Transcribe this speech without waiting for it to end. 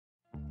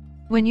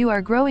When you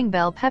are growing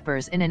bell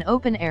peppers in an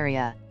open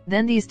area,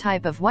 then these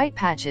type of white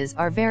patches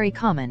are very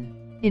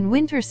common. In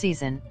winter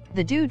season,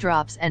 the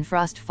dewdrops and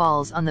frost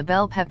falls on the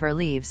bell pepper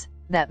leaves,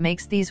 that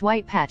makes these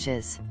white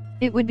patches.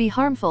 It would be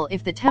harmful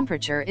if the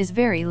temperature is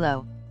very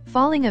low.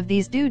 Falling of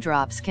these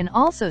dewdrops can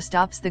also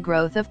stops the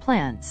growth of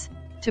plants.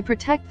 To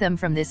protect them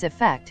from this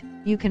effect,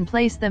 you can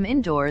place them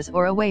indoors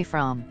or away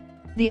from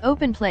the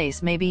open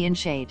place, maybe in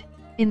shade.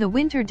 In the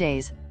winter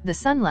days, the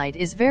sunlight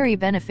is very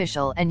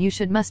beneficial and you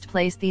must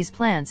place these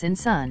plants in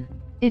sun.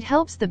 It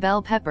helps the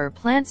bell pepper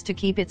plants to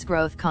keep its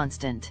growth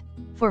constant.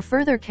 For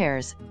further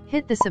cares,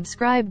 hit the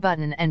subscribe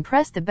button and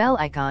press the bell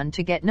icon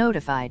to get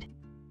notified.